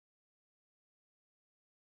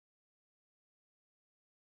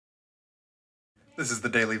This is the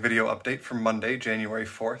daily video update for Monday, January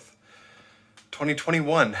 4th,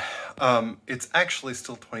 2021. It's actually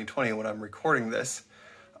still 2020 when I'm recording this.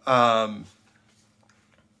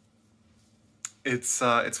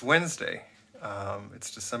 It's Wednesday.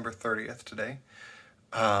 It's December 30th today.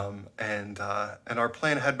 And our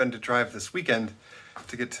plan had been to drive this weekend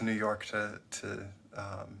to get to New York to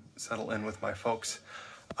settle in with my folks.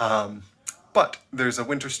 But there's a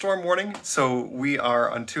winter storm warning, so we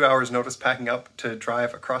are on 2 hours notice packing up to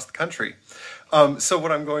drive across the country. So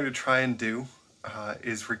what I'm going to try and do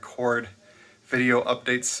is record video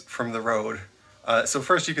updates from the road. So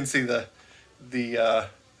first you can see the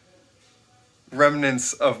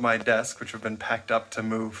remnants of my desk, which have been packed up to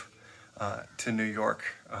move to New York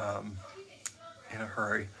in a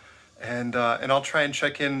hurry. And I'll try and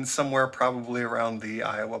check in somewhere probably around the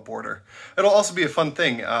Iowa border. It'll also be a fun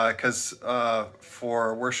thing because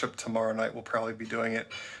for worship tomorrow night, we'll probably be doing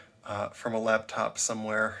it from a laptop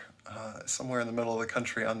somewhere in the middle of the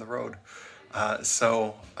country on the road.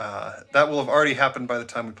 So that will have already happened by the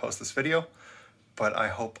time we post this video, but I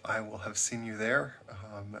hope I will have seen you there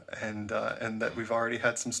and that we've already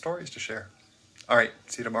had some stories to share. All right,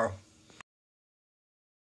 see you tomorrow.